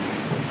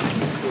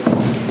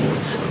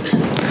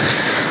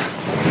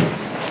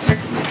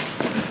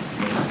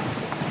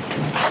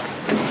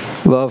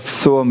Love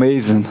so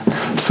amazing,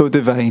 so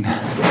divine,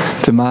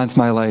 demands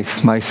my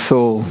life, my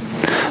soul,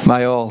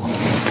 my all.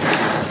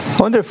 I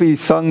wonder if we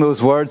sung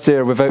those words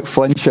there without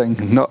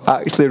flinching, not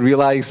actually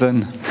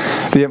realizing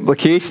the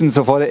implications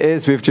of what it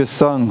is we've just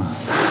sung.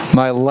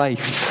 My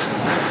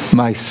life,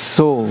 my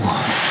soul,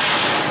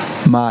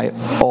 my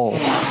all.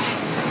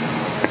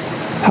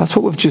 That's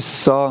what we've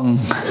just sung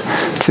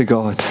to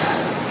God.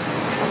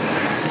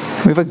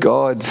 We have a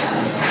God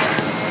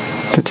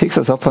that takes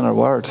us up on our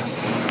word.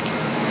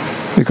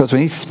 Because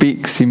when he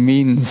speaks, he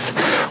means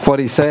what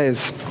he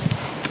says.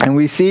 And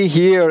we see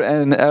here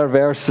in our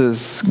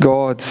verses,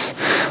 God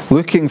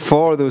looking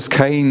for those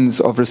kinds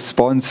of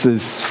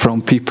responses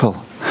from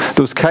people.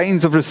 Those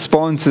kinds of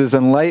responses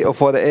in light of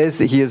what it is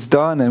that he has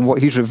done and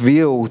what he's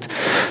revealed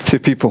to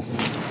people.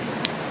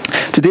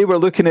 Today we're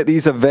looking at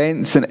these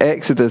events in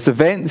Exodus,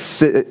 events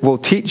that will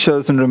teach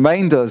us and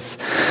remind us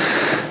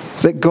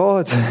that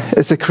God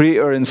is the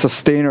creator and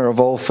sustainer of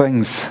all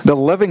things, the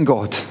living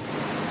God.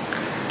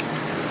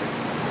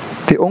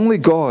 The only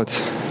God,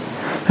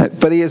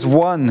 but he is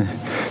one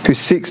who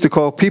seeks to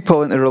call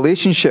people into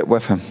relationship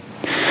with him.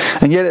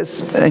 And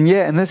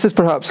this is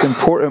perhaps the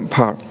important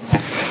part,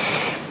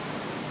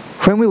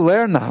 when we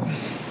learn that,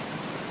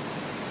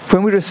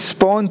 when we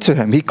respond to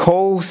him, he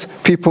calls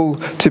people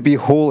to be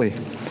holy,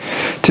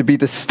 to be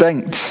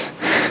distinct,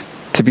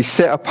 to be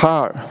set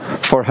apart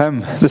for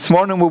him. This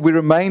morning we'll be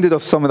reminded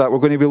of some of that. We're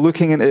going to be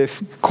looking into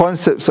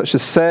concepts such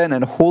as sin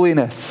and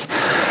holiness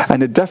and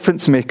the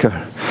difference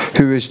maker,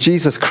 who is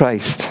Jesus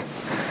Christ.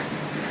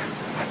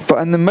 But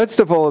in the midst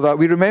of all of that,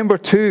 we remember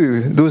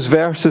too those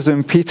verses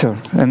in Peter,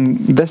 and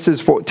this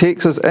is what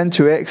takes us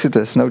into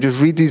Exodus. And I'll just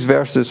read these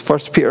verses, 1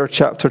 Peter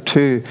chapter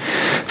 2,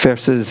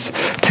 verses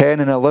 10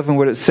 and 11,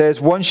 where it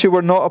says, "Once you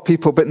were not a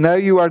people, but now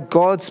you are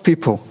God's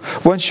people.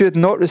 Once you had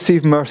not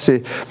received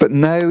mercy, but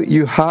now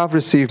you have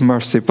received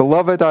mercy.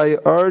 Beloved, I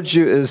urge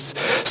you as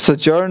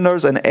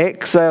sojourners and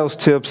exiles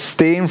to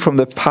abstain from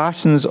the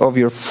passions of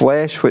your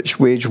flesh,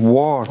 which wage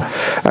war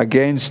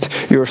against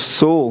your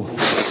soul."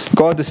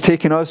 God has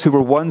taken us who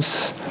were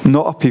once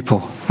not a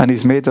people, and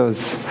he's made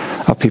us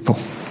a people.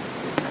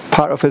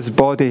 Part of his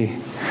body,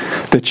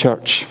 the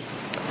church.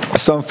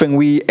 Something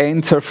we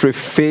enter through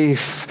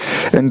faith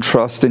and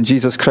trust in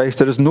Jesus Christ.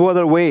 There is no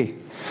other way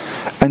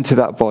into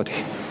that body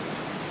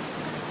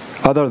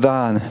other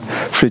than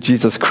through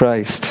Jesus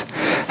Christ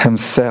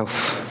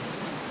himself.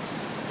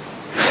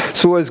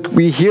 So as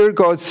we hear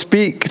God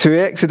speak to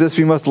Exodus,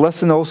 we must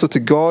listen also to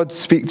God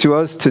speak to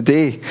us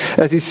today.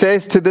 As he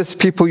says to this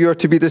people, you are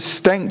to be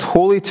distinct,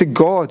 holy to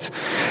God,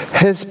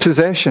 his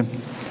possession.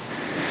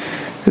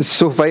 It's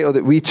so vital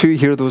that we too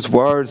hear those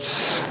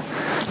words,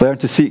 learn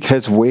to seek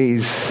his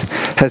ways,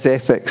 his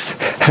ethics,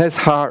 his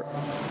heart.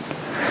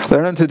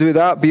 Learning to do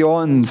that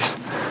beyond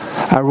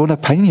our own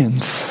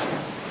opinions,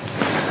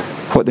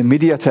 what the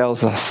media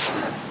tells us,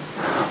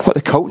 what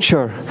the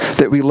culture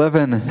that we live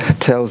in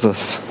tells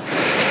us.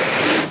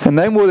 And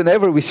now more than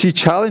ever, we see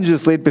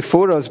challenges laid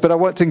before us, but I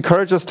want to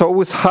encourage us to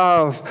always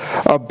have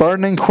a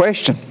burning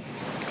question.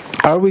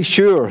 Are we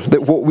sure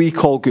that what we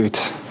call good,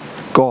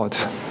 God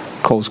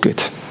calls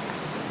good?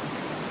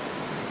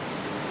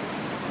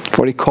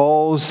 For he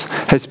calls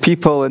his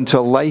people into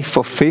a life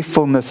of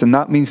faithfulness, and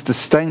that means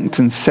distinct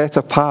and set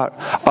apart,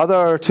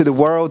 other to the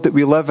world that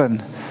we live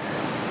in,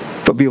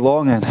 but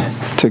belonging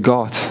to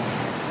God.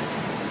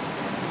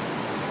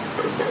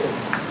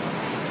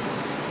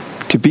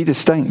 To be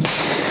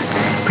distinct,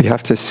 we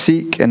have to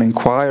seek and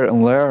inquire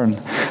and learn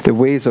the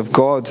ways of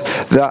God.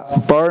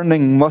 That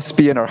burning must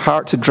be in our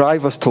heart to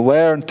drive us to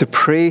learn, to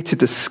pray, to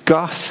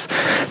discuss,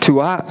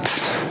 to act.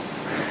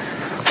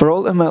 For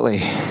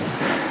ultimately,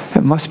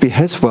 it must be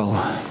his will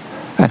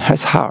and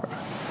his heart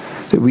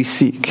that we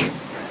seek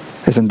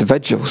as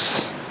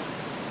individuals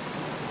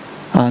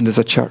and as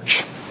a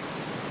church.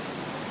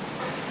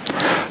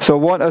 So I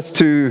want us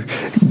to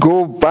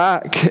go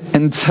back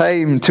in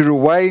time, to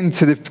rewind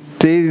to the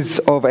days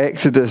of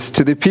Exodus,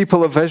 to the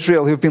people of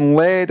Israel who've been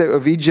led out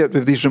of Egypt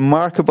with these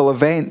remarkable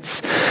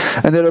events,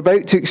 and they're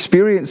about to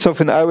experience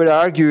something I would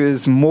argue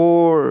is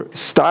more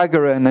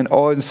staggering and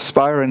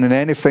awe-inspiring than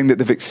anything that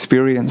they've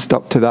experienced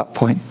up to that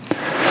point.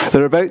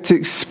 They're about to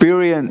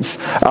experience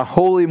a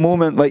holy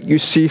moment like you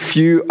see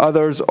few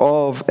others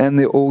of in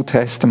the Old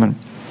Testament.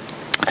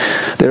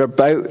 They're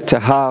about to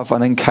have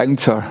an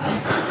encounter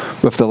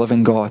with the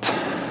living God.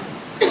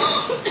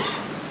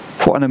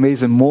 What an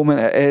amazing moment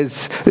it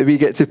is that we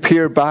get to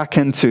peer back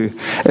into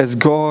as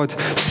God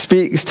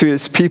speaks to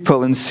his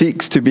people and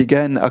seeks to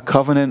begin a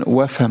covenant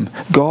with him.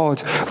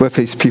 God with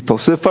his people.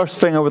 So the first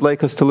thing I would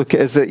like us to look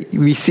at is that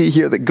we see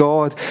here that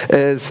God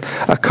is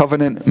a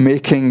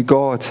covenant-making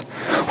God.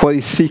 What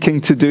he's seeking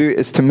to do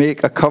is to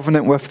make a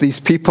covenant with these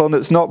people, and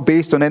it's not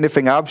based on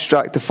anything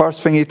abstract. The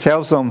first thing he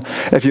tells them,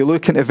 if you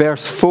look into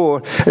verse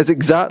 4, is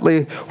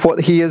exactly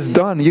what he has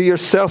done. You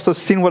yourselves have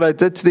seen what I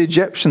did to the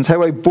Egyptians,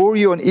 how I bore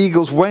you on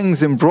eagle's wings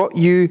and brought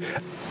you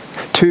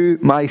to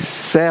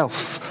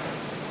myself.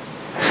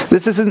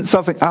 This isn't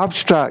something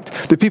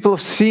abstract. The people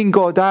have seen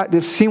God act.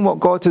 They've seen what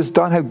God has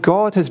done, how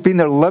God has been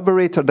their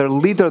liberator, their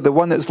leader, the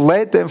one that's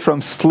led them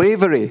from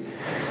slavery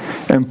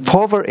and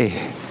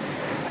poverty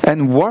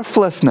and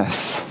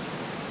worthlessness,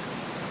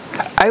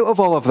 out of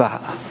all of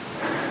that,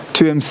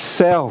 to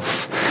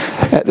himself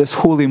at this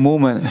holy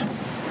moment,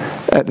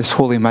 at this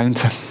holy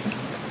mountain.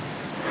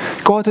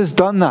 God has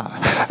done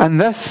that. And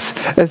this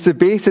is the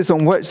basis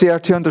on which they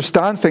are to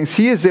understand things.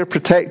 He is their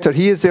protector.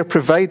 He is their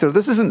provider.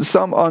 This isn't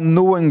some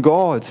unknown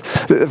God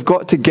that they've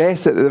got to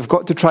guess at, that they've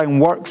got to try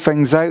and work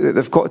things out, that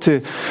they've got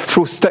to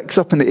throw sticks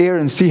up in the air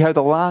and see how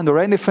they land or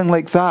anything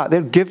like that.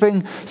 They're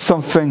giving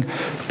something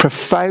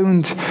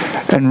profound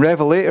and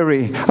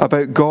revelatory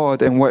about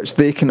God in which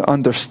they can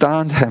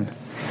understand him.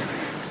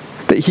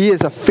 That he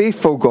is a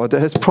faithful God,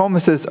 that his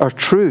promises are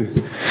true.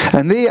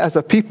 And they as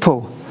a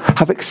people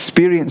have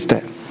experienced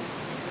it.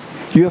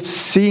 You have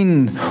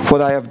seen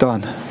what I have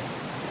done,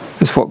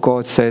 is what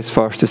God says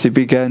first as he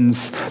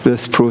begins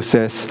this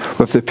process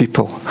with the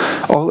people.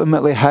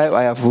 Ultimately, how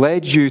I have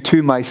led you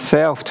to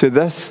myself, to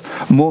this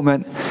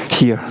moment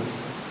here.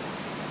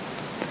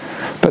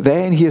 But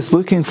then he is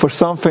looking for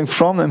something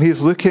from them. He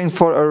is looking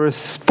for a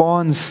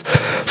response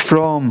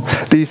from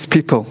these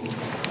people.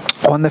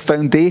 On the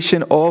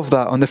foundation of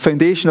that, on the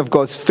foundation of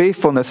God's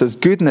faithfulness, his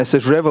goodness,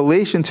 his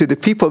revelation to the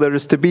people, there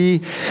is to be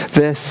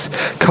this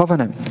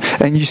covenant.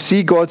 And you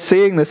see God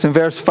saying this in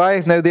verse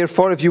 5, now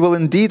therefore if you will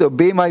indeed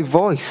obey my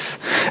voice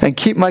and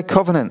keep my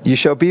covenant, you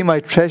shall be my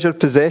treasured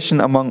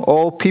possession among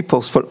all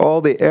peoples, for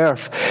all the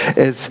earth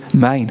is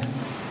mine.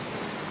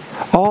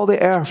 All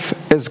the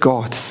earth is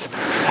God's.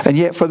 And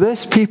yet for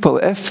this people,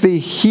 if they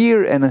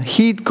hear and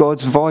heed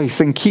God's voice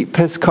and keep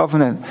his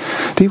covenant,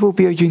 they will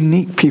be a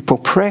unique people,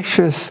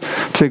 precious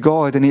to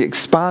God. And he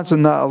expands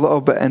on that a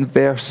little bit in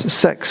verse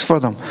 6 for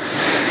them.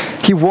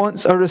 He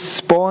wants a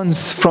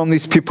response from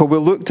these people. We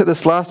looked at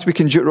this last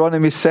week in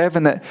Deuteronomy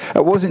 7, that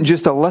it wasn't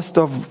just a list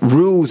of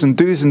rules and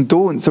do's and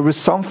don'ts. There was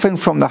something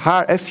from the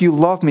heart. If you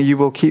love me, you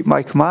will keep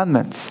my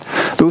commandments.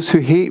 Those who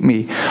hate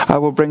me, I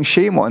will bring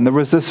shame on. There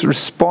was this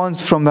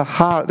response from the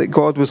heart that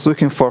God was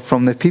looking for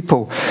from the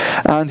people.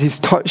 And he's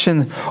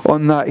touching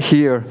on that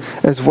here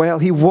as well.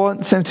 He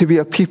wants them to be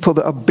a people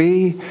that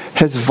obey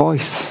his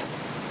voice.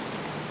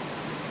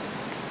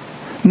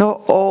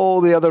 Not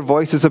all the other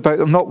voices about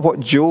them, not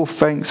what Joe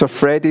thinks or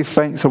Freddie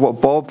thinks or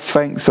what Bob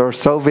thinks or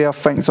Sylvia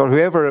thinks or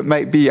whoever it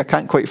might be. I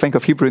can't quite think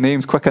of Hebrew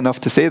names quick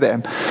enough to say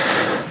them.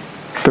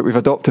 But we've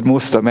adopted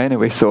most of them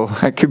anyway, so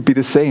it could be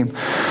the same.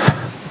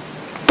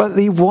 But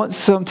he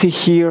wants them to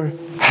hear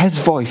his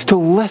voice, to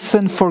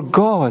listen for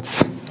God.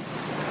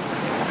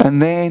 And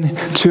then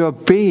to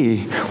obey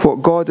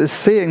what God is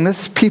saying.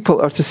 This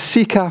people are to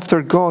seek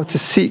after God, to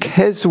seek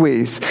his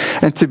ways,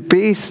 and to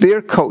base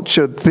their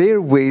culture,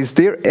 their ways,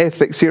 their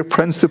ethics, their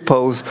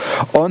principles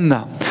on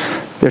that.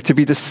 They're to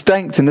be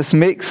distinct, and this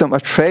makes them a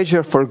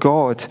treasure for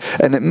God,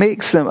 and it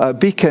makes them a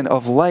beacon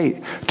of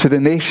light to the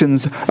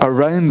nations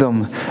around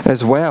them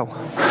as well.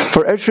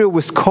 For Israel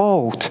was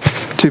called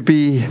to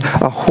be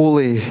a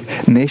holy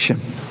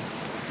nation.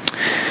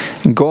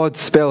 And God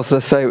spells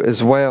this out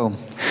as well.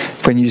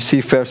 When you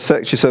see verse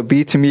 6, you shall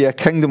be to me a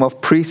kingdom of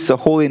priests, a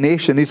holy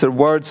nation. These are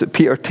words that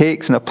Peter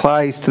takes and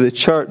applies to the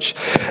church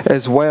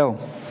as well.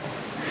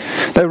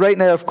 Now, right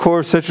now, of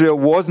course, Israel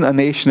wasn't a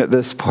nation at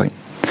this point.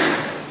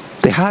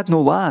 They had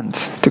no land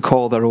to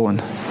call their own.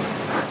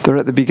 They're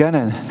at the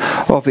beginning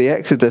of the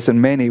Exodus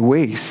in many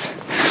ways.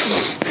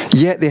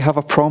 Yet they have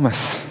a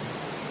promise.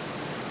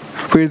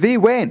 Where they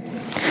went,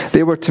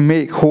 they were to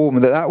make home.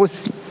 That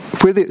was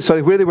where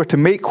they were to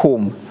make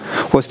home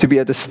was to be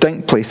a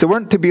distinct place. They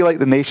weren't to be like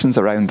the nations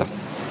around them.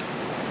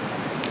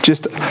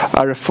 Just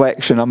a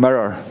reflection, a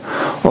mirror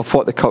of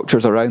what the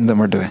cultures around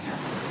them are doing.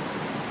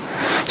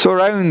 So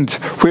around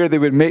where they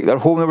would make their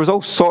home, there was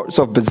all sorts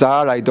of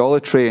bizarre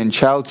idolatry and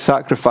child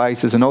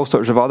sacrifices and all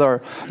sorts of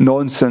other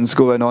nonsense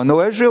going on. No,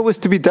 Israel was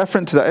to be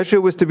different to that.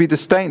 Israel was to be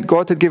distinct.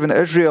 God had given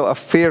Israel a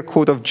fair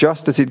code of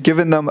justice. He'd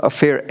given them a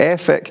fair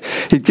ethic.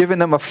 He'd given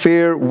them a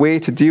fair way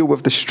to deal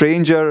with the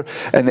stranger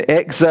and the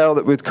exile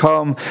that would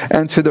come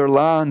into their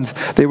land.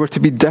 They were to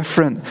be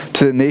different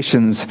to the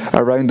nations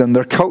around them.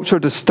 Their culture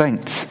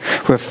distinct,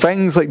 with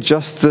things like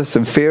justice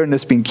and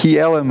fairness being key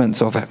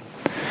elements of it.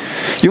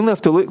 You only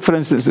have to look, for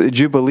instance, at the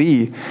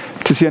Jubilee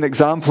to see an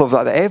example of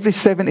that. That every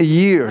 70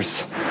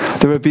 years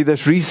there would be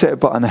this reset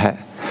button hit.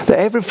 That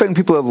everything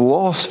people had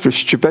lost through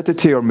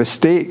stupidity or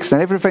mistakes,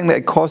 and everything that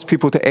had caused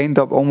people to end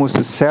up almost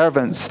as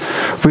servants,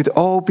 would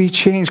all be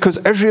changed. Because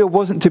Israel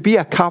wasn't to be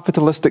a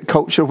capitalistic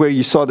culture where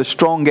you saw the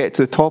strong get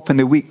to the top and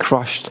the weak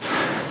crushed.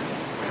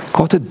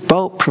 God had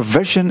built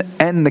provision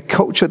in the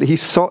culture that he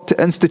sought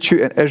to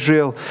institute in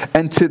Israel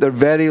into their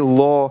very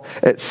law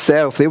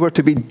itself. They were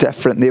to be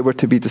different. They were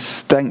to be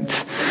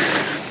distinct.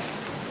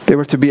 They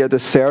were to be a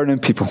discerning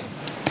people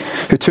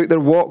who took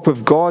their walk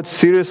with God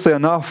seriously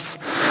enough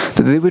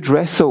that they would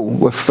wrestle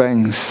with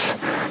things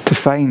to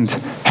find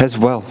his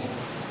will.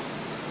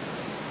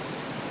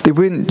 They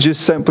wouldn't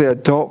just simply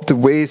adopt the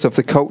ways of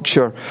the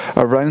culture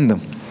around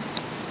them.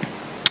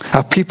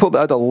 A people that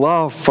had a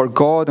love for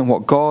God and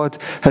what God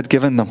had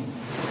given them.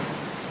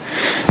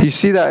 You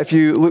see that if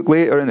you look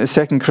later in the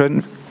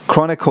 2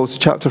 Chronicles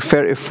chapter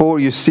 34,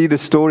 you see the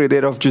story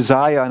there of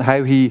Josiah and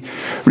how he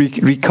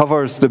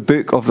recovers the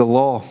book of the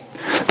law.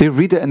 They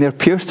read it and they're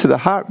pierced to the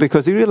heart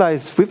because they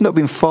realize we've not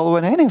been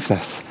following any of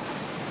this.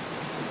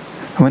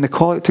 And when they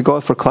call out to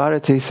God for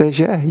clarity, he says,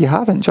 yeah, you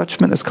haven't.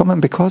 Judgment is coming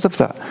because of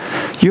that.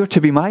 You're to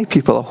be my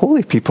people, a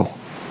holy people.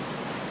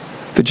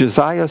 But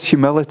Josiah's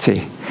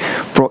humility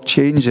brought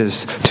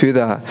changes to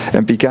that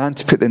and began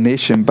to put the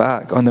nation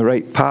back on the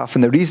right path.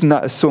 And the reason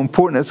that is so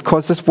important is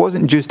because this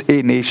wasn't just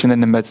a nation in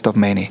the midst of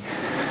many.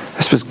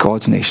 This was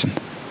God's nation,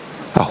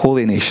 a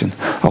holy nation,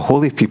 a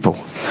holy people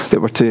that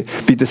were to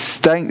be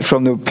distinct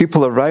from the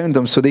people around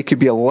them so they could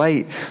be a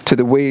light to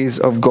the ways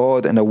of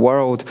God in a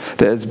world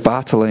that is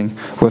battling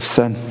with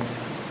sin.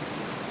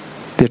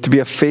 They're to be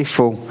a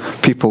faithful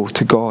people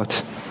to God.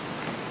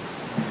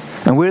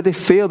 And where they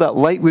fail, that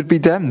light would be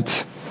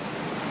dimmed.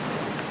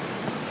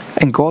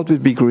 And God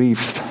would be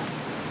grieved.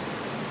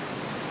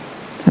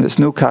 And it's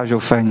no casual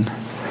thing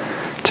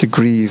to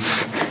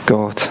grieve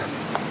God.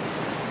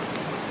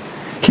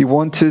 He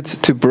wanted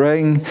to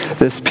bring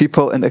this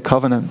people into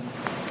covenant.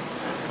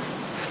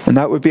 And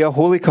that would be a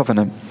holy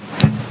covenant.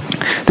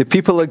 The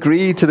people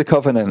agreed to the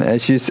covenant.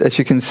 As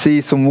you can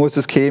see, so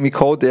Moses came, he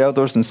called the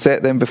elders and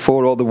set them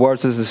before all the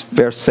words. This is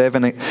verse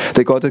 7,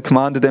 that God had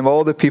commanded them.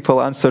 All the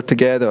people answered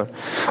together,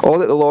 all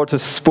that the Lord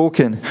has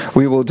spoken,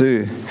 we will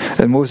do.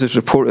 And Moses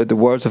reported the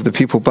words of the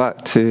people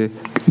back to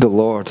the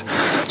Lord.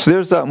 So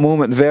there's that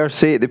moment,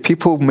 verse 8, the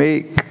people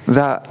make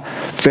that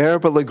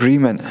verbal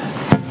agreement.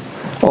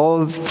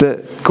 All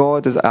that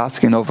God is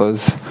asking of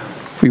us,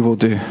 we will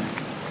do.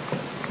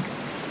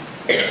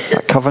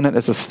 That covenant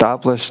is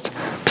established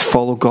to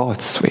follow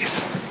God's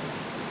ways.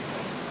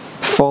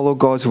 Follow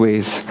God's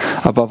ways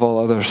above all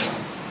others.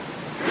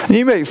 And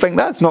you might think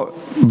that's not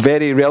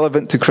very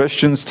relevant to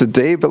Christians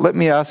today, but let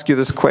me ask you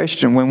this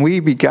question. When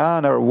we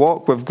began our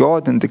walk with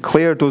God and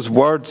declared those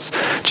words,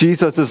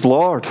 Jesus is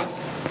Lord,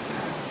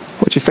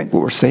 what do you think we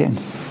were saying?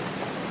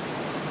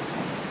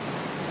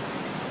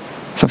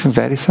 Something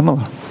very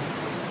similar.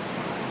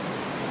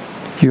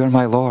 You are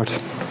my Lord.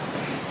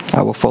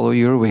 I will follow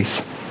your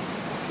ways.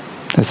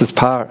 This is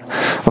part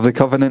of the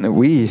covenant that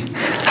we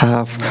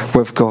have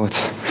with God.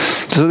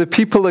 So the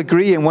people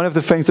agree, and one of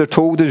the things they're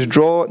told is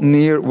draw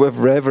near with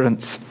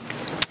reverence.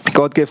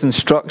 God gives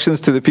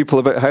instructions to the people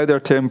about how they're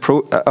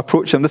to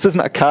approach Him. This isn't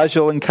a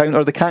casual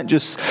encounter. They can't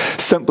just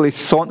simply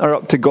saunter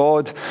up to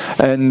God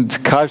and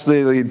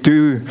casually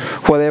do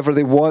whatever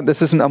they want.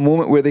 This isn't a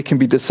moment where they can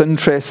be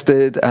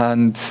disinterested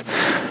and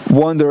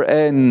wander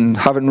in,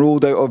 having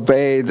rolled out of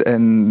bed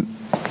and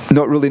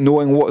not really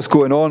knowing what's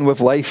going on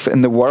with life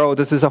in the world.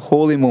 This is a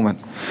holy moment.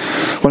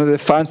 One of the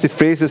fancy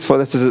phrases for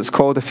this is it's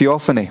called a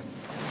theophany.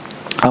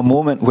 A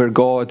moment where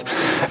God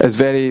is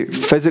very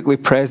physically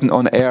present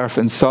on earth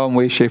in some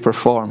way, shape or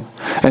form.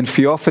 And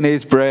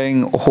theophanies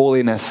bring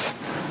holiness.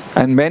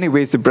 In many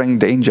ways they bring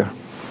danger.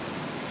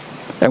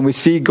 And we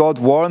see God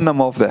warn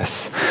them of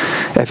this.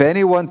 If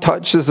anyone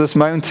touches this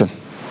mountain,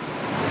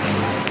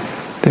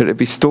 they're to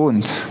be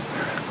stoned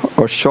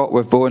or shot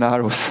with bow and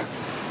arrows.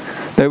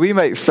 Now we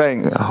might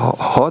think,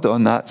 hold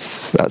on,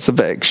 that's a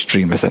bit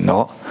extreme, is it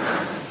not?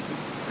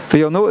 But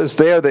you'll notice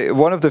there that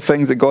one of the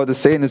things that God is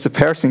saying is the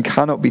person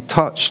cannot be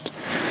touched.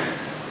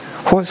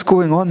 What's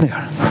going on there?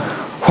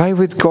 Why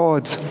would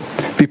God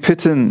be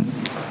putting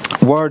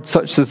words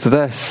such as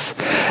this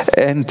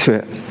into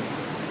it?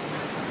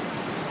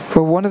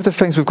 Well, one of the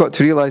things we've got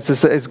to realize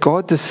is that as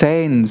God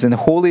descends and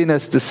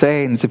holiness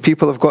descends, the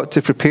people have got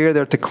to prepare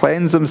there to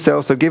cleanse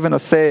themselves. They're given a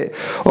set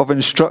of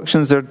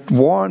instructions. They're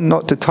warned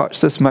not to touch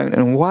this mountain.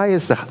 And why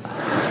is that?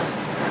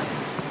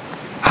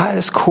 At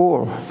its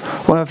core,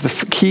 one of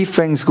the key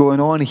things going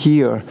on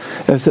here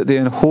is that the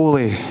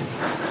unholy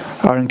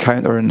are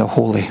encountering the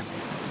holy.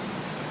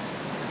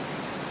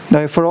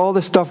 Now, for all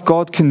the stuff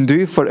God can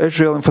do for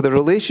Israel and for the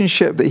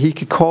relationship that He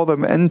could call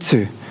them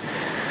into,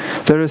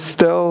 there is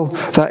still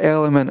that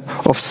element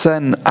of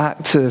sin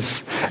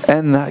active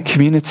in that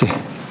community.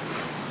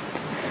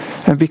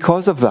 And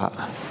because of that,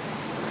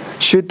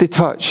 should they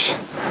touch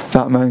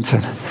that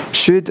mountain?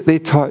 Should they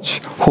touch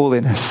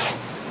holiness?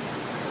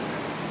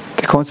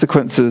 The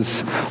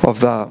consequences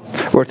of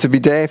that were to be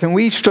death. And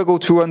we struggle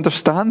to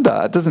understand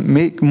that. It doesn't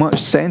make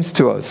much sense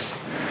to us.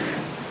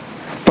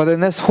 But in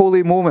this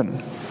holy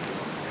moment,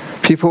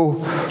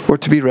 people were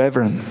to be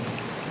reverent,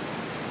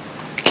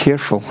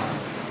 careful.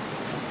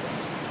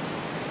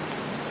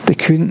 They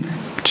couldn't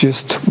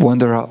just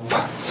wander up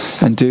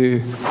and do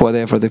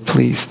whatever they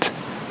pleased.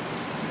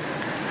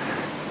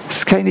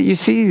 It's kind of, you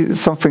see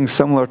something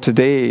similar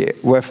today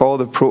with all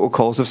the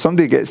protocols. If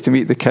somebody gets to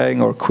meet the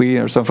king or queen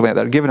or something like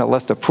that, they're given a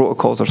list of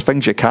protocols. There's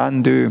things you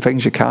can do and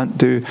things you can't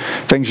do,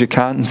 things you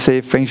can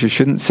say, things you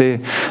shouldn't say.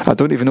 I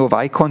don't even know if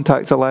eye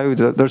contact's allowed.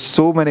 There's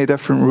so many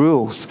different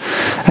rules.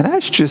 And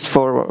that's just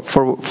for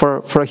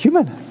a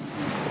human.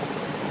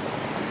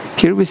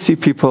 Here we see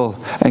people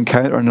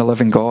encountering the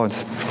living God.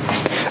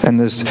 and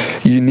this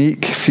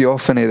unique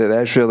theophany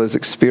that Israel is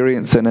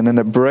experiencing. And then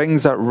it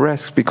brings that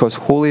risk because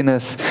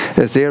holiness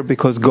is there,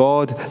 because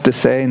God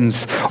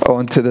descends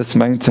onto this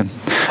mountain.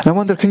 And I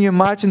wonder, can you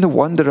imagine the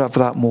wonder of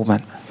that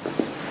moment?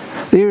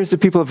 There is the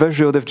people of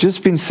Israel. They've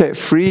just been set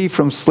free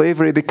from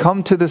slavery. They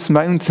come to this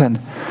mountain,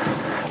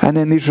 and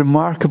then these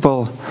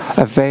remarkable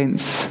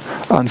events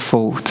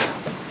unfold.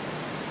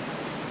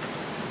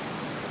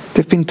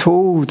 They've been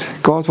told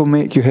God will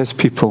make you his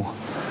people.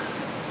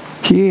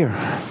 Here,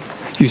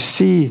 you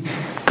see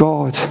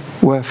God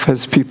with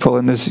his people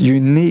in this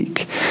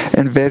unique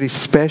and very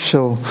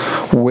special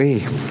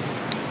way.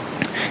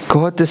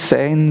 God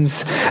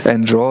descends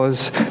and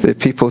draws the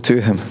people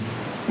to him,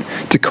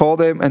 to call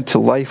them into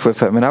life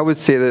with him. And I would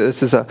say that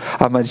this is a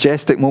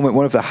majestic moment.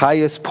 One of the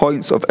highest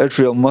points of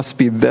Israel must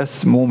be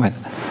this moment.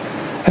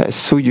 It's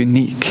so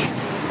unique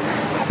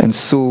and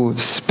so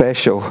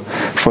special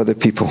for the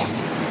people.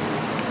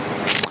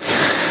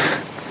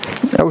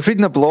 I was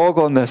reading a blog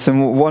on this,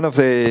 and one of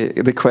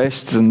the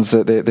questions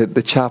that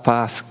the chap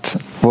asked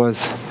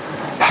was,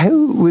 how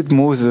would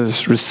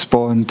Moses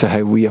respond to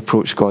how we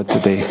approach God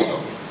today?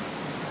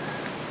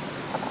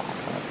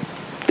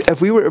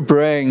 If we were to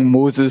bring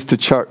Moses to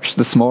church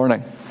this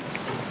morning,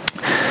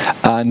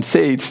 and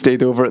say he'd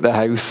stayed over at the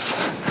house,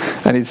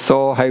 and he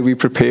saw how we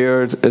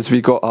prepared as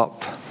we got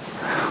up,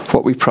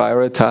 what we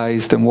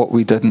prioritized and what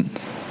we didn't.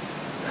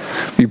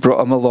 We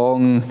brought him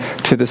along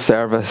to the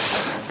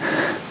service,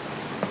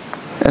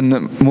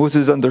 and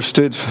Moses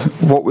understood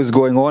what was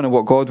going on and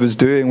what God was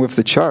doing with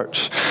the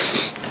church.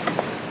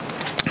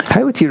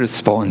 How would he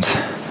respond?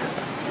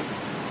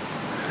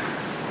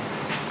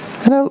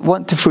 And I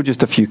want to throw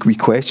just a few wee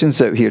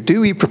questions out here.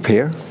 Do we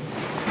prepare?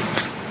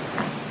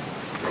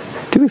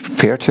 Do we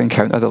prepare to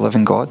encounter the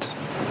living God?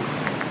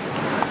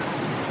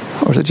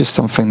 Or is it just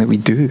something that we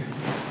do?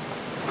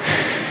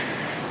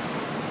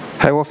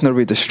 How often are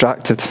we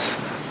distracted?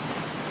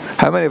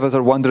 How many of us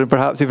are wondering,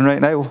 perhaps even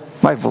right now,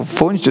 my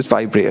phone's just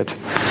vibrated.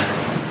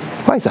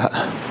 Why is that?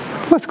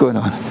 What's going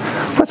on?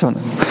 What's on?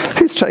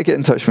 Who's trying to get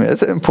in touch with me?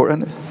 Is it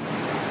important?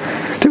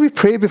 Do we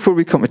pray before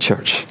we come to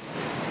church?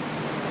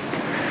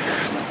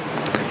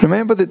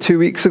 Remember that 2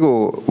 weeks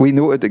ago we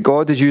noted that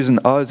God is using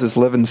us as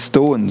living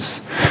stones,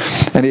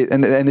 and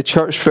the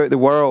church throughout the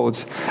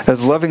world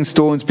as living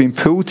stones being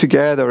pulled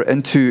together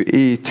into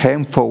a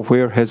temple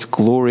where his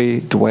glory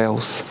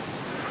dwells.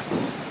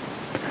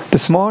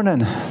 This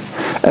morning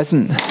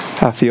isn't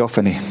a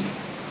theophany,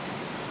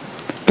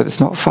 but it's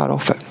not far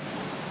off it.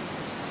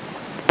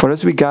 For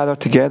as we gather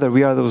together,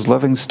 we are those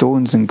living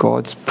stones in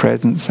God's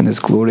presence, and his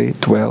glory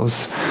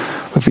dwells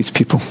with his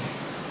people.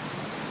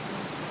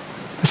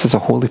 This is a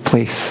holy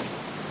place.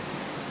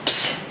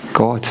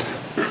 God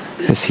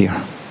is here.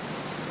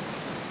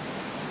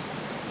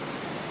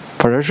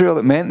 For Israel,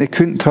 it meant they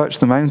couldn't touch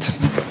the mountain.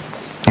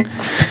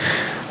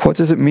 What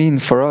does it mean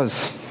for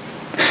us?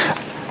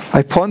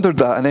 I pondered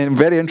that, and then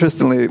very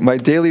interestingly, my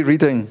daily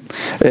reading,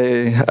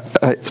 the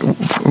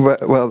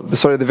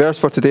verse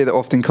for today that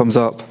often comes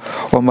up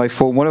on my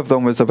phone, one of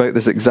them was about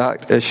this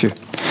exact issue.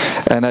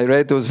 And I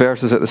read those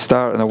verses at the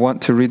start, and I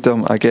want to read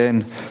them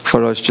again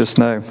for us just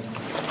now.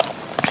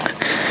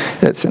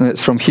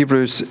 It's from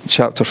Hebrews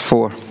chapter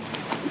 4.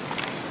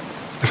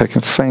 If I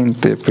can find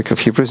the book of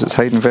Hebrews, it's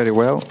hiding very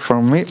well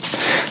from me.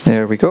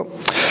 There we go.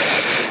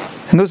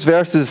 And those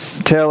verses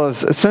tell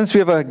us, since we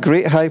have a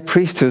great high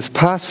priest who has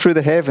passed through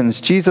the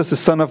heavens, Jesus the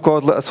Son of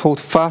God, let us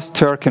hold fast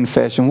to our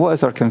confession. What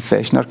is our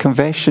confession? Our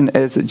confession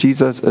is that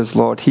Jesus is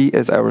Lord. He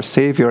is our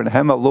Saviour, and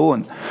him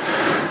alone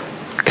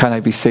can I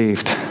be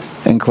saved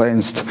and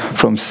cleansed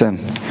from sin.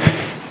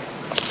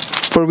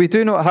 For we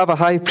do not have a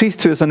high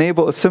priest who is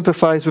unable to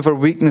sympathize with our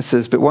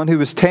weaknesses, but one who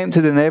was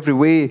tempted in every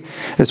way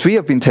as we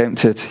have been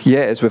tempted,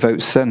 yet is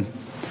without sin.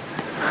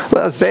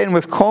 Let us then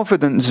with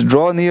confidence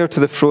draw near to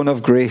the throne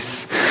of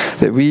grace,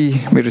 that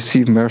we may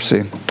receive mercy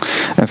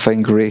and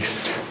find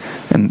grace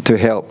and to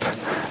help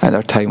in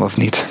our time of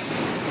need.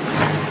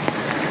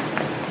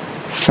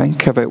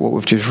 Think about what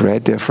we've just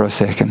read there for a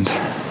second.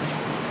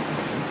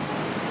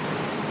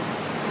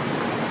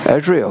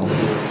 Israel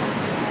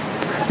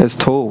is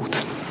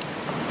told,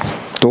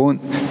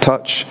 don't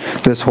touch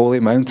this holy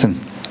mountain,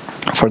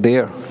 for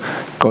there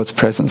God's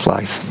presence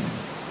lies.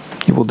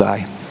 You will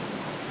die.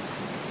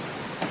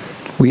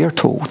 We are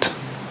told,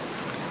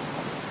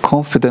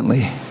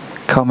 confidently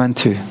come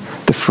into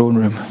the throne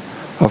room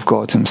of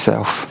God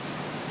himself.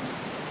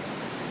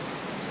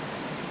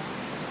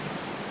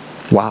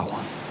 Wow.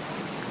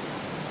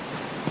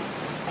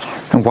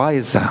 And why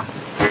is that?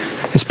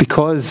 It's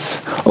because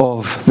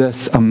of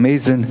this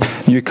amazing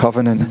new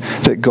covenant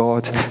that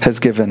God has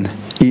given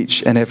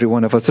each and every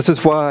one of us. This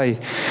is why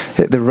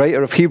the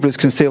writer of Hebrews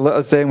can say, let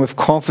us then with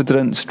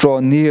confidence draw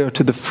near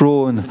to the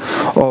throne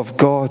of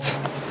God.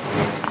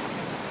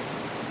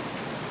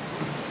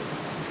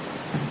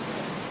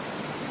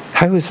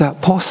 How is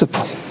that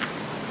possible?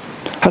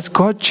 Has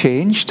God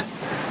changed?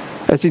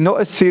 Is he not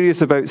as serious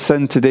about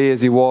sin today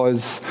as he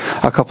was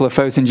a couple of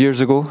thousand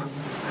years ago?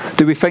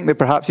 Do we think that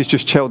perhaps he's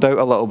just chilled out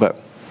a little bit?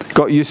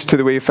 got used to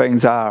the way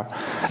things are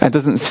and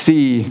doesn't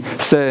see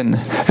sin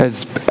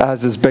as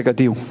big a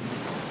deal.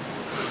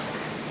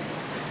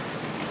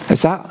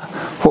 Is that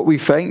what we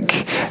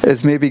think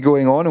is maybe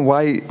going on, and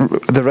why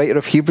the writer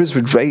of Hebrews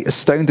would write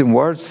astounding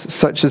words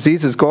such as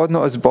these? Is God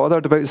not as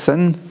bothered about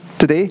sin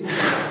today?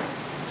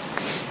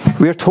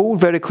 We are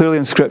told very clearly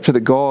in Scripture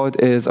that God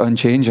is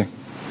unchanging.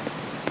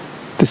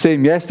 The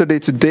same yesterday,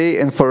 today,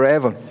 and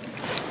forever.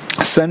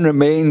 Sin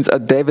remains a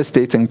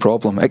devastating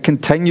problem. It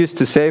continues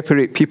to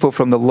separate people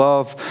from the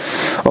love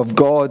of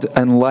God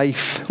and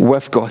life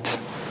with God.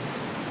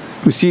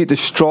 We see it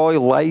destroy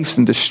lives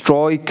and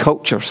destroy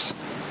cultures.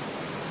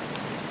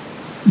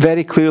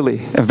 Very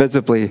clearly and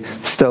visibly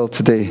still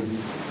today.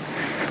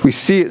 We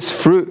see its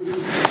fruit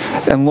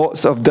in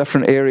lots of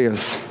different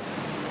areas.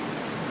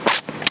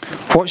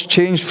 What's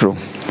changed, though,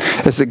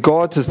 is that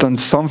God has done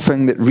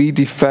something that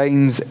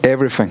redefines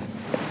everything.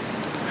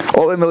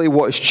 Ultimately,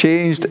 what has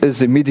changed is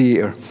the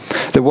mediator,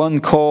 the one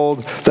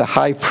called the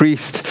high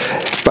priest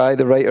by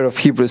the writer of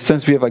Hebrews.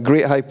 Since we have a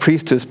great high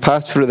priest who has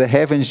passed through the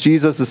heavens,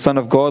 Jesus, the Son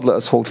of God, let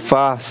us hold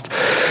fast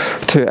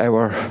to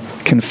our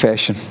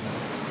confession.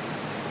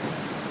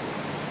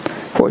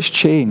 What's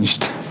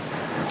changed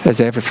is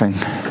everything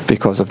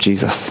because of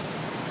Jesus.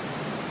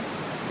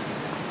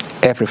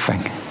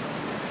 Everything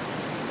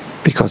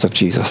because of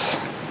Jesus.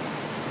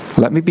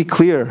 Let me be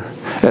clear.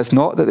 It's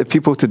not that the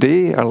people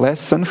today are less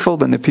sinful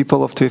than the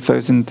people of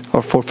 2,000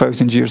 or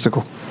 4,000 years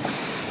ago.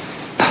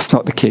 That's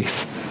not the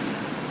case.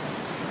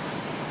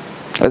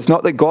 It's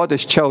not that God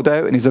is chilled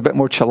out and he's a bit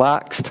more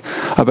chillaxed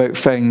about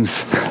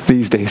things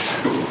these days.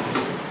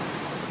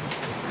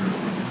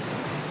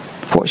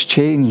 What's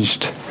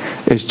changed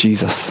is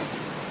Jesus.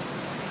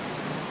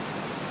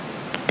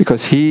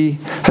 Because he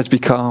has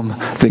become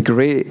the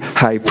great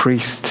high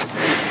priest.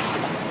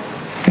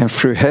 And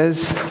through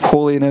his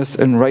holiness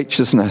and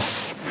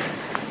righteousness,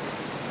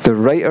 the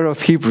writer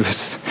of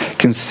Hebrews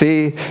can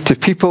say to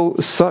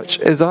people such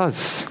as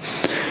us,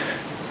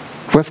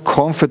 with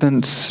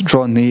confidence,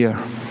 draw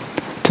near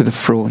to the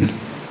throne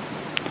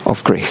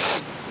of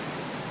grace.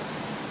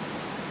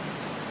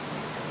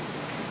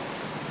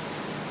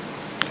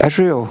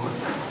 Israel,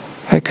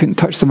 I couldn't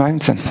touch the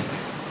mountain,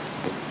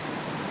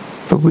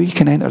 but we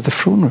can enter the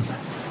throne room.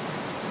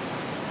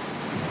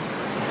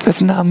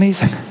 Isn't that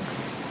amazing?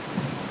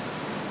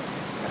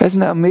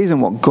 Isn't that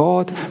amazing what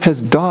God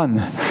has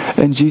done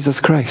in Jesus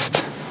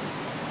Christ?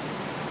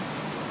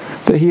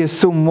 That he has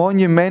so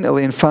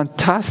monumentally and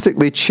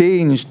fantastically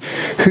changed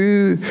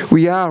who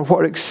we are, what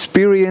our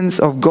experience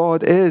of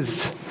God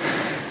is.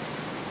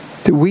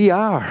 That we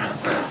are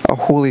a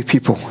holy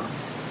people.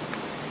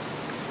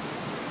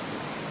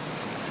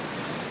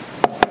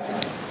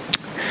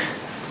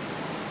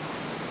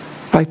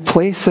 By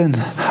placing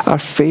our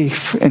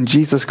faith in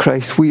Jesus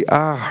Christ, we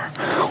are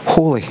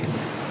holy.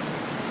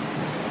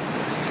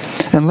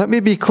 And let me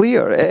be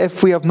clear,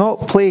 if we have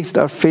not placed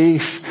our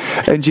faith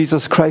in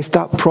Jesus Christ,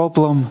 that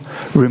problem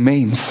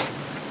remains.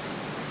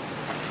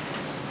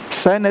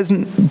 Sin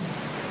isn't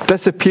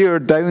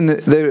disappeared down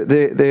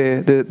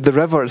the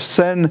river.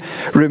 Sin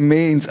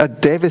remains a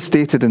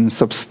devastating and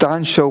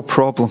substantial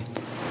problem.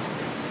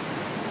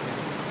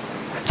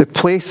 The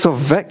place of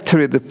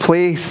victory, the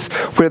place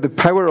where the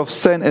power of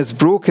sin is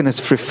broken, is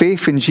through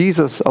faith in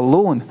Jesus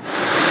alone.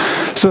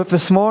 So if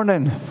this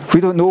morning we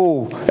don't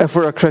know if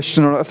we're a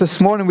Christian, or if this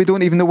morning we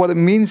don't even know what it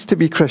means to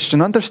be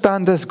Christian,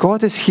 understand this: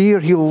 God is here,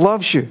 he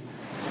loves you.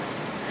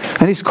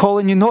 And he's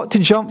calling you not to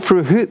jump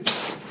through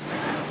hoops,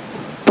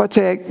 but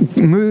to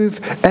move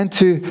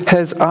into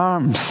his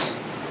arms.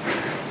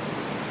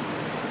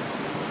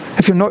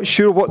 If you're not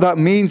sure what that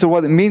means or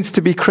what it means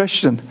to be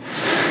Christian,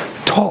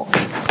 talk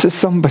to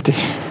somebody.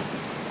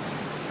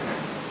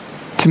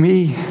 To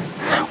me,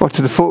 or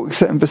to the folks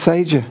sitting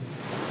beside you.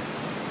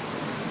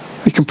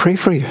 We can pray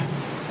for you.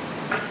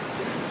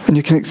 And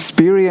you can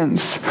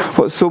experience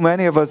what so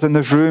many of us in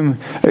this room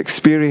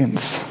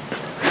experience.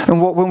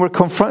 And when we're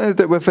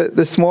confronted with it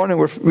this morning,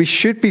 we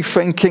should be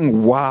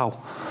thinking, wow,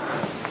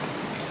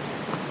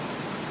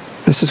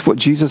 this is what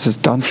Jesus has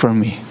done for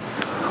me.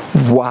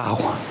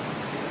 Wow.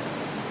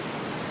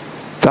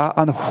 That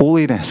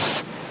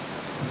unholiness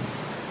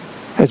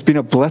has been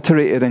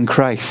obliterated in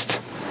Christ.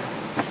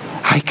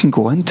 I can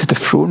go into the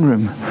throne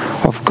room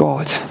of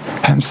God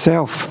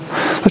himself.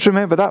 Let's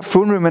remember that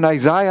throne room in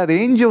Isaiah, the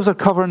angels are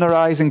covering their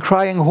eyes and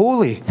crying,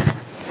 holy.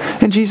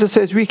 And Jesus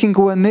says we can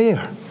go in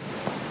there.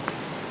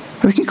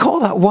 We can call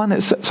that one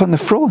that sits on the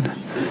throne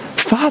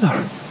Father.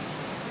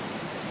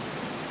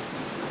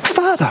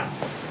 Father.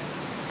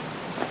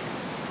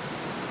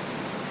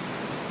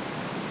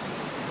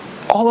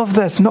 All of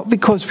this, not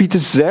because we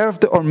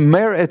deserved it or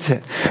merited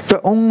it, but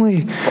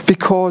only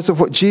because of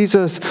what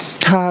Jesus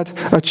had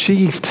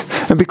achieved.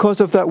 And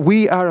because of that,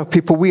 we are a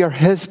people. We are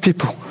his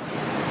people.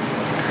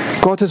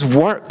 God has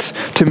worked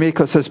to make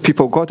us his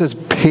people. God has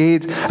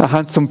paid a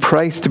handsome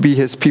price to be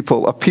his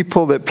people. A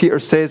people that Peter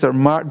says are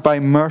marked by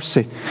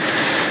mercy.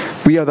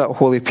 We are that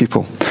holy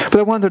people. But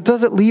I wonder,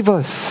 does it leave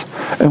us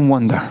in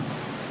wonder?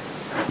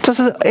 Does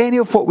Does any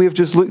of what we have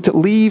just looked at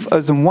leave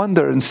us in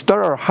wonder and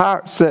stir our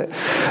hearts that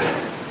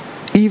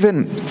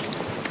even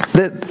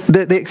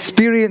the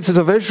experiences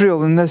of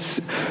Israel in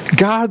this,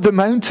 guard the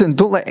mountain,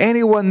 don't let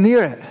anyone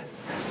near it,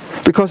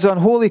 because the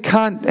unholy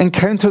can't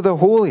encounter the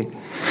holy.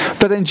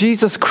 But in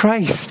Jesus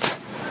Christ,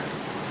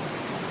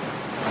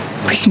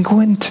 we can go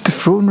into the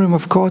throne room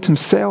of God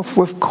himself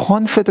with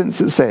confidence,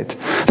 it said.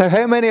 Now,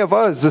 how many of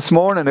us this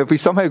morning, if we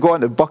somehow go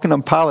into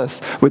Buckingham Palace,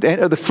 would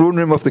enter the throne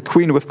room of the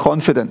Queen with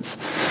confidence?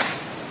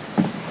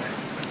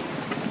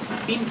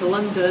 Been to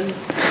London.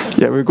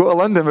 Yeah, we go to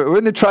London, but we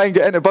wouldn't try and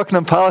get into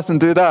Buckingham Palace and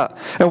do that.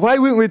 And why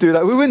wouldn't we do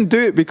that? We wouldn't do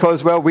it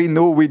because, well, we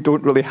know we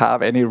don't really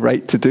have any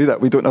right to do that.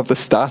 We don't have the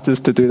status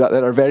to do that.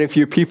 There are very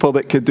few people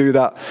that could do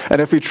that.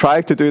 And if we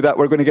try to do that,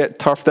 we're going to get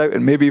turfed out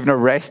and maybe even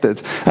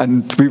arrested.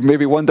 And we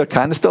maybe wonder,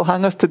 can they still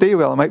hang us today?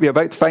 Well, I might be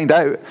about to find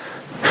out.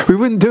 We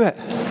wouldn't do it.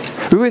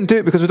 We wouldn't do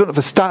it because we don't have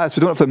the status, we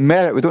don't have the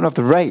merit, we don't have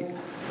the right.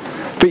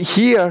 But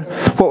here,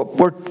 what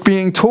we're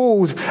being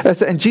told is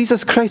that in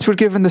Jesus Christ we're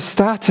given the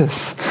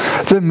status,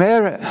 the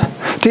merit,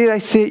 dare I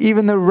say,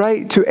 even the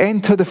right to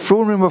enter the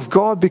throne room of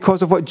God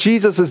because of what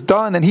Jesus has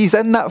done. And he's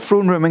in that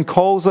throne room and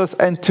calls us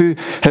into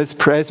his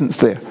presence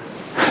there.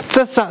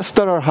 Does that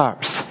stir our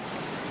hearts?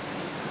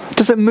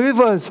 Does it move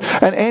us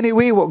in any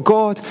way what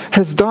God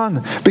has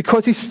done?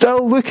 Because he's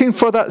still looking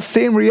for that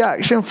same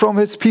reaction from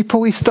his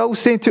people. He's still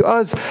saying to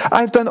us,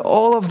 I've done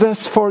all of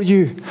this for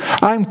you.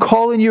 I'm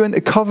calling you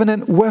into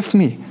covenant with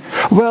me.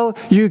 Well,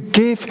 you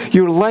gave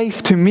your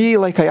life to me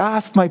like I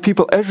asked my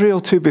people Israel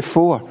to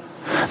before.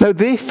 Now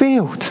they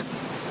failed.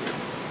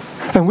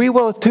 And we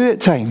will too at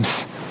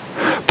times.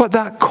 But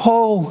that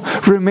call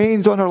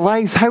remains on our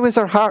lives. How is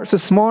our hearts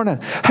this morning?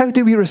 How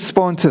do we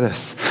respond to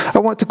this? I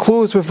want to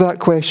close with that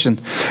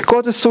question.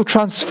 God has so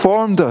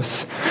transformed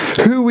us,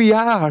 who we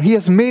are. He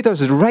has made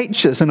us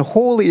righteous and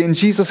holy in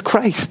Jesus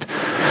Christ.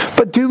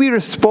 But do we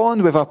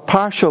respond with a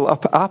partial,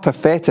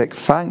 apathetic,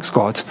 thanks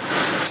God?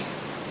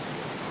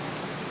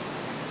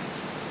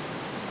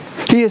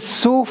 He has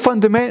so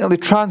fundamentally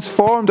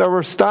transformed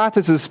our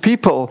status as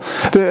people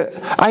that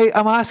I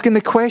am asking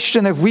the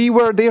question, if we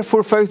were there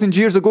 4,000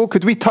 years ago,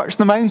 could we touch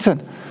the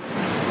mountain?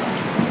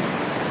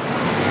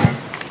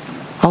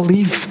 I'll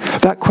leave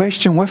that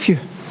question with you.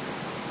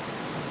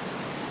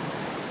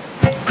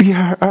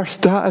 Our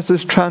status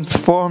is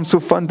transformed so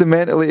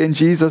fundamentally in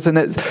Jesus,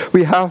 and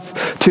we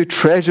have to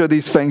treasure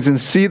these things and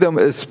see them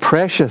as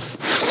precious.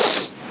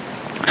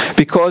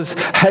 Because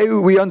how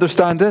we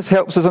understand this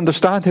helps us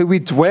understand how we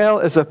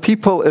dwell as a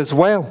people as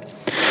well.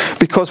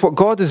 Because what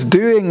God is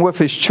doing with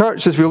his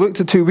church, as we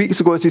looked at 2 weeks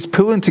ago, is he's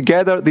pulling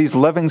together these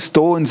living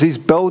stones. He's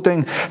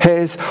building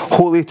his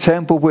holy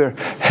temple where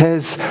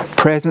his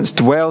presence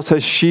dwells,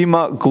 his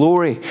Shema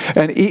glory.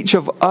 And each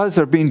of us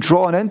are being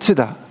drawn into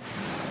that.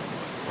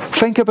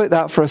 Think about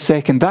that for a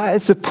second. That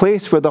is the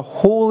place where that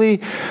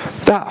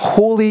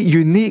holy,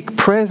 unique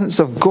presence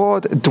of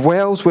God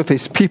dwells with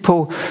his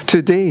people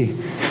today.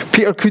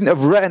 Peter couldn't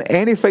have written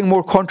anything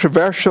more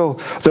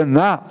controversial than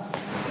that.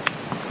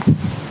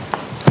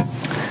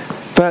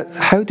 But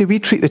how do we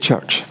treat the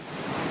church?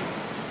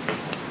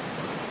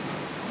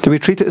 Do we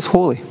treat it as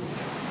holy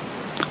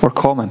or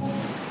common?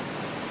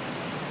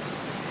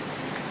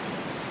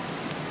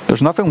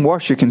 There's nothing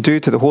worse you can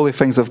do to the holy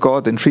things of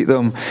God than treat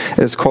them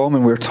as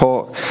common, we're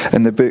taught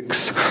in the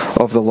books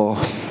of the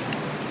law.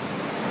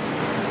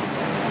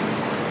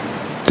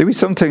 Do we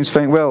sometimes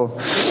think, well,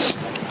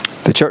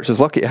 the church is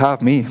lucky to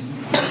have me?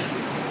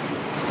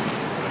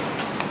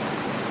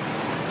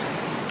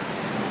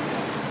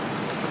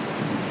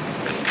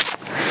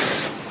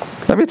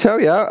 Let me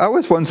tell you, I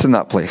was once in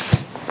that place.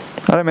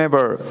 I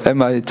remember in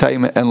my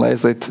time in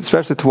Leslie,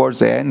 especially towards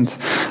the end,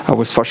 I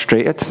was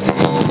frustrated.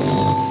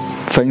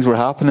 Things were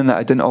happening that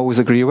I didn't always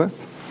agree with.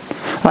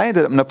 I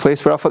ended up in a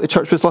place where I thought the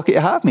church was lucky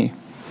to have me.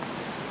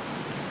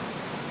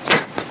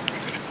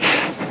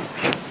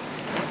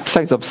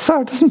 Sounds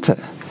absurd, doesn't it?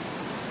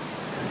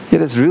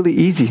 Yet it's really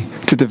easy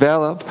to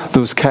develop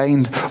those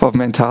kind of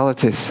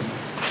mentalities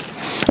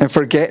and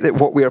forget that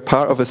what we are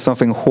part of is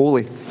something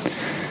holy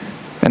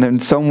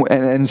and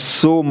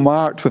so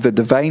marked with the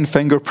divine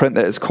fingerprint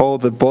that is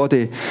called the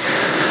body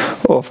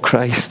of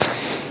Christ.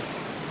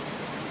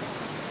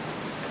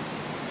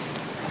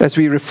 As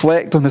we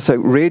reflect on this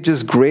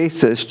outrageous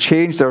grace that has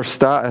changed our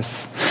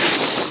status,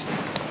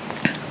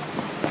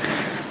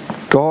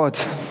 God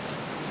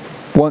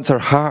wants our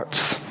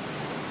hearts.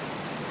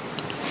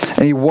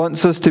 And he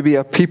wants us to be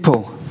a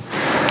people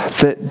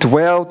that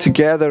dwell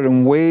together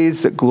in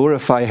ways that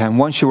glorify him.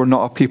 Once you were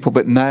not a people,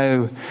 but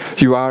now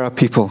you are a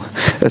people.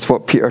 It's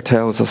what Peter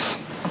tells us.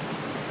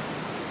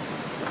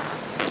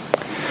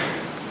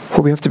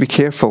 What we have to be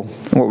careful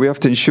and what we have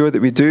to ensure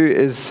that we do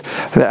is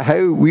that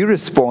how we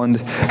respond,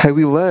 how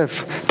we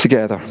live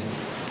together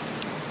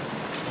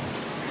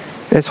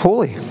is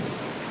holy.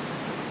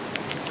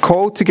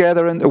 Called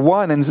together into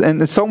one, and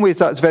in some ways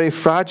that's very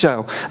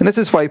fragile. And this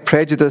is why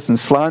prejudice and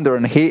slander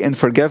and hate and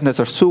forgiveness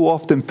are so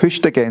often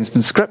pushed against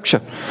in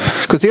Scripture.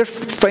 Because they're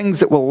things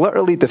that will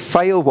literally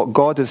defile what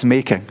God is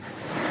making.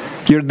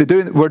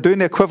 We're doing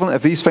the equivalent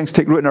if these things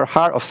take root in our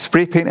heart of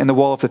spray painting the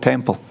wall of the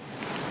temple.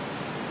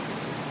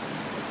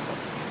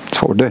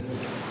 That's what we're doing.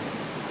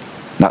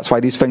 That's why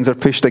these things are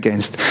pushed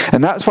against.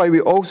 And that's why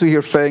we also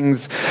hear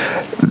things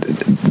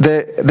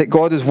that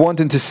God is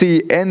wanting to see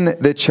in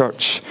the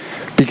church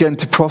begin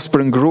to prosper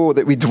and grow,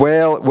 that we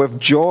dwell with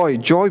joy.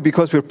 Joy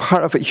because we're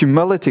part of it.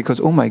 Humility because,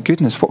 oh my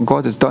goodness, what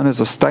God has done is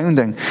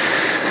astounding.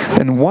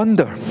 And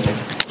wonder.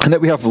 And that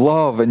we have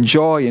love and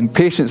joy and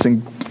patience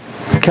and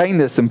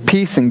kindness and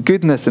peace and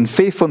goodness and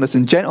faithfulness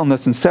and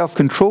gentleness and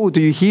self-control.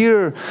 Do you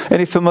hear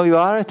any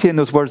familiarity in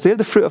those words? They're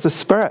the fruit of the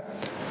Spirit.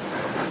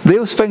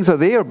 Those things are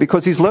there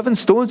because these living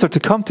stones are to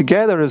come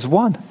together as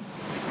one.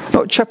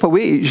 Not chip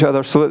away at each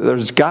other so that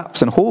there's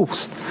gaps and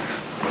holes.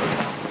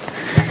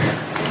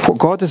 What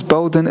God is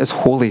building is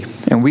holy,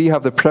 and we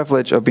have the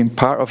privilege of being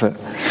part of it.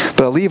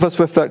 But I'll leave us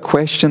with that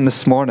question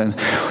this morning.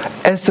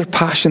 Is there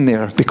passion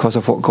there because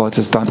of what God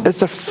has done? Is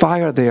there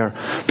fire there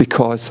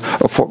because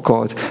of what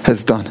God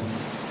has done?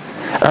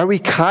 Are we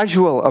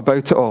casual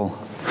about it all?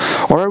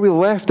 Or are we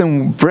left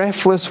in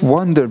breathless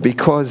wonder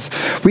because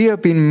we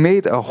have been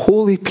made a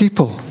holy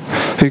people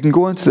who can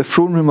go into the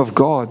throne room of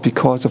God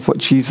because of what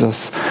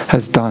Jesus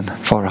has done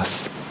for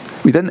us?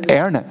 We didn't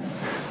earn it.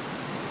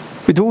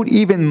 We don't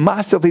even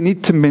massively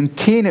need to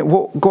maintain it.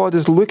 What God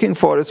is looking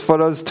for is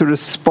for us to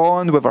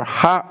respond with our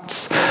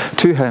hearts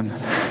to Him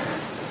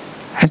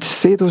and to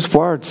say those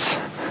words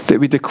that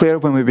we declare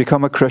when we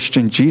become a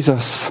Christian: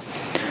 Jesus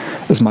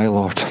is my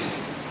Lord.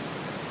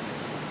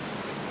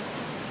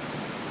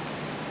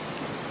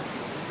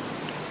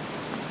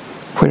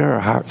 Where are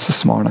our hearts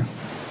this morning?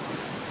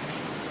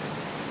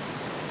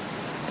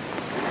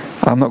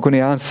 I'm not going to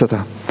answer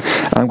that.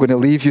 I'm going to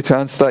leave you to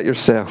answer that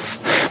yourself.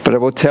 But I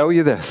will tell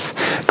you this.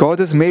 God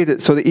has made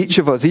it so that each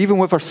of us, even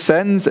with our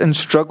sins and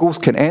struggles,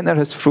 can enter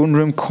His throne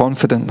room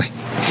confidently.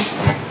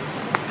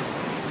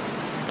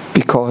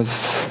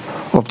 Because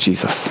of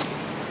Jesus.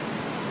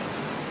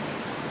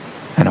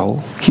 And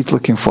all He's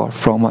looking for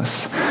from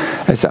us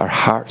is that our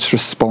hearts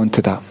respond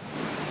to that.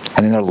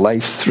 And in our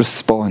lives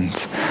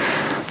respond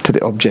to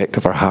the object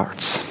of our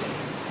hearts.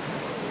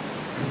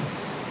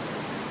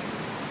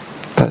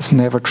 Let's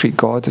never treat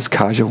God as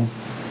casual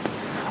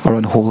or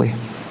unholy.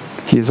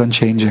 He is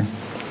unchanging.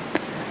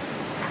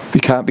 We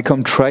can't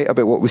become trite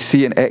about what we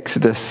see in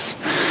Exodus.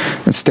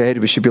 Instead,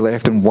 we should be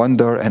left in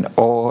wonder and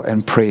awe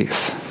and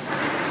praise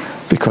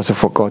because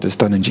of what God has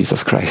done in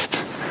Jesus Christ.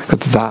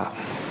 But that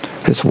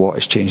is what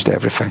has changed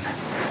everything.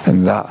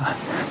 And that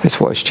is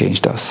what has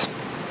changed us.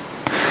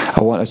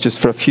 I want us just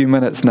for a few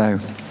minutes now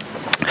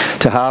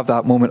to have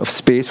that moment of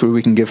space where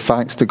we can give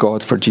thanks to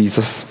God for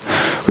Jesus,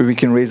 where we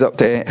can raise up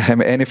to Him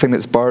anything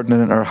that's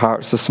burdening in our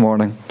hearts this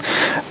morning.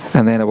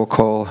 And then I will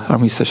call our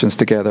musicians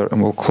together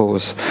and we'll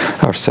close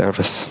our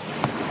service.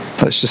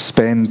 Let's just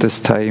spend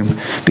this time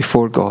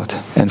before God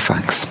in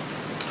thanks.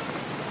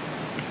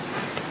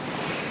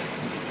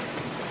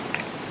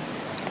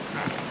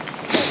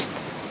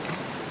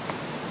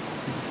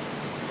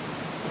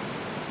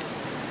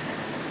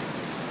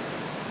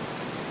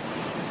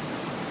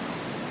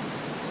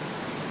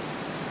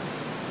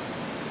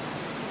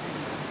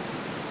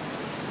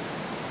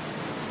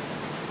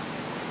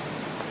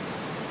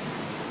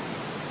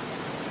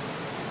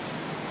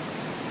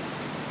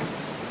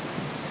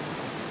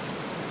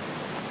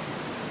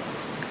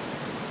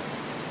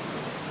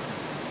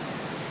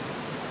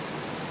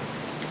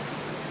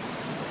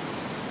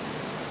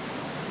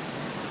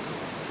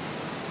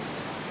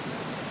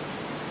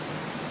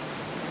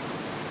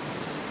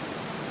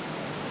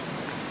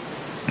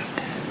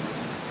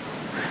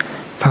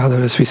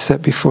 Father, as we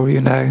sit before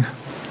you now,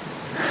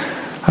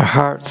 our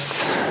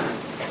hearts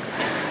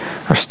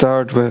are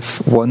stirred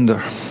with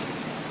wonder,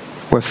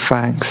 with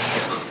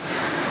thanks,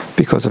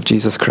 because of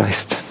Jesus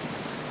Christ.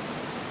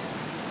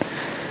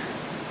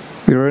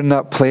 We are in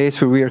that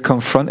place where we are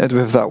confronted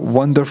with that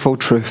wonderful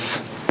truth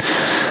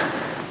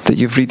that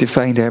you've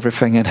redefined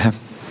everything in Him.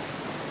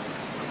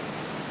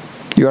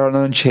 You are an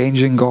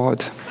unchanging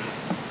God,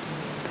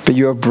 but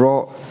you have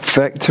brought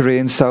victory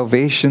and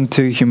salvation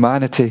to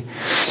humanity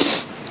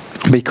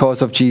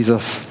because of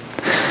Jesus,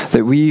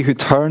 that we who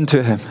turn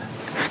to Him,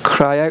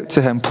 cry out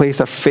to Him, place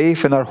our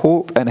faith and our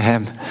hope in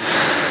Him,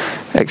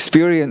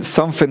 experience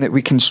something that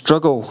we can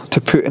struggle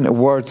to put into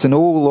words. And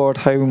oh Lord,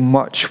 how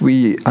much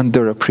we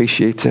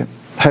underappreciate it,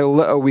 how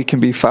little we can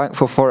be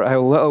thankful for it,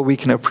 how little we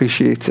can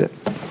appreciate it.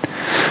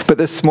 But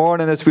this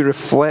morning, as we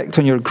reflect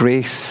on your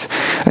grace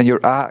and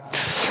your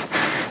acts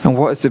and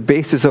what is the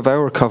basis of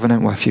our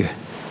covenant with you,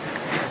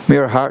 may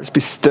our hearts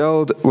be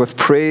stilled with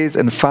praise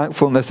and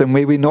thankfulness, and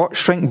may we not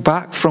shrink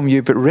back from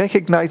you, but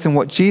recognizing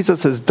what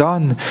Jesus has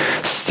done,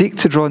 seek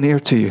to draw near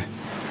to you.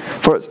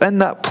 For it's in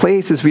that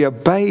place as we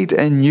abide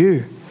in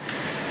you,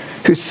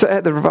 who sit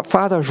at the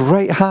Father's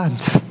right hand,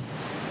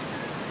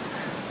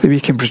 that we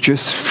can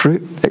produce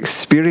fruit,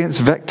 experience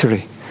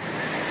victory,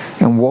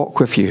 and walk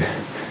with you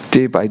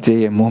day by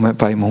day and moment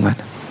by moment.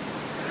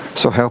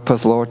 So help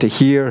us, Lord, to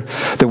hear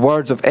the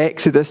words of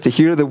Exodus, to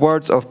hear the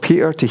words of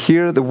Peter, to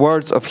hear the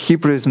words of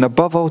Hebrews, and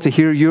above all, to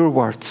hear your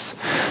words.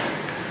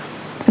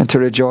 and to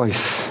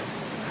rejoice.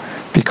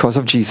 Because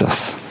of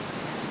Jesus,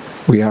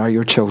 we are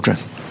your children.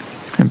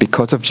 And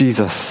because of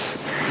Jesus,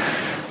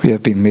 we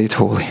have been made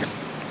holy.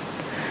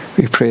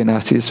 We pray and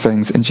ask these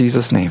things in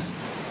Jesus' name.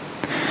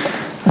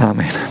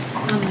 Amen.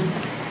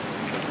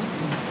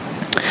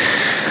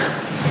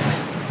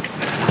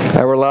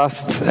 Our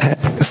last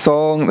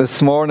song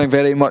this morning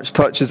very much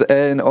touches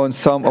in on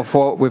some of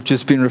what we've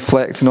just been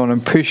reflecting on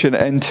and pushing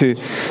into,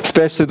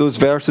 especially those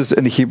verses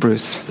in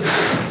Hebrews,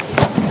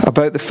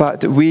 about the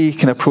fact that we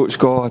can approach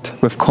God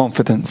with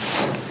confidence.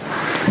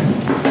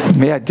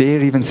 May I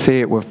dare even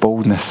say it with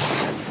boldness,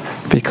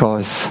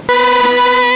 because